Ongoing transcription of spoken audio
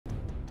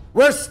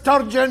We're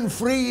sturgeon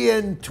free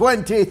in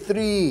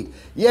 23.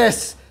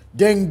 Yes,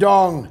 ding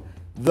dong,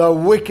 the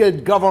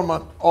wicked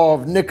government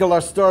of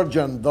Nicola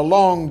Sturgeon, the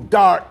long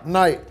dark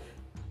night,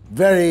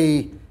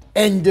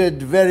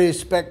 ended very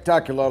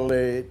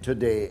spectacularly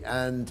today.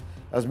 And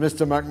as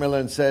Mr.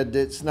 Macmillan said,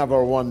 it's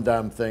never one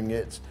damn thing,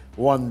 it's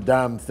one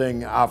damn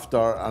thing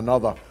after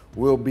another.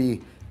 We'll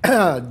be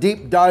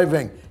deep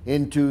diving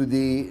into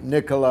the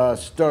Nicola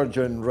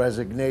Sturgeon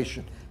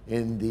resignation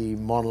in the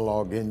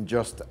monologue in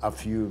just a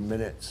few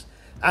minutes.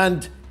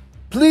 And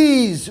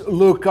please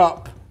look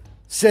up,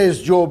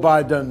 says Joe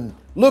Biden.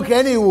 Look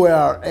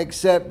anywhere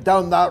except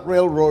down that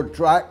railroad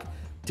track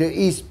to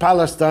East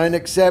Palestine,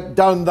 except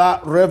down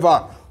that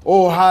river,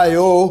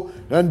 Ohio,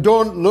 and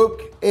don't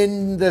look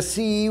in the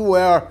sea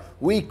where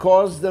we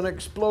caused an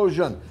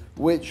explosion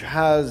which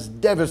has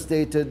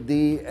devastated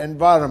the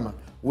environment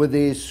with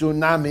a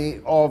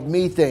tsunami of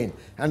methane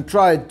and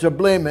tried to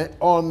blame it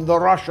on the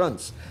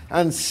Russians.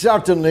 And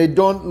certainly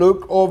don't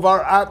look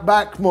over at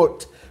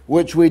Bakhmut,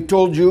 which we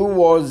told you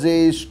was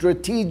a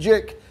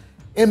strategic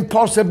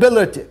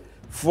impossibility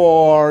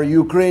for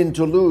Ukraine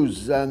to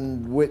lose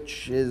and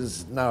which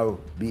is now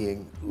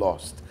being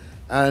lost.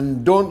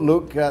 And don't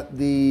look at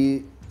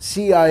the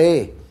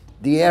CIA,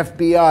 the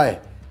FBI,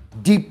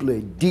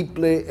 deeply,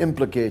 deeply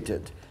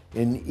implicated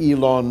in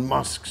Elon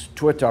Musk's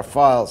Twitter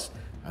files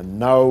and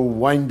now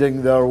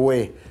winding their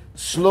way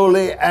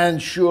slowly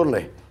and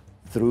surely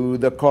through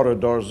the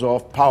corridors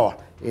of power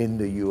in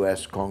the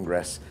US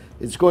Congress.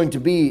 It's going to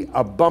be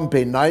a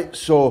bumpy night,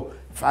 so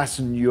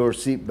fasten your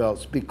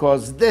seatbelts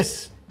because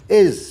this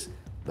is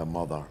the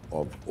mother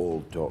of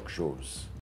all talk shows.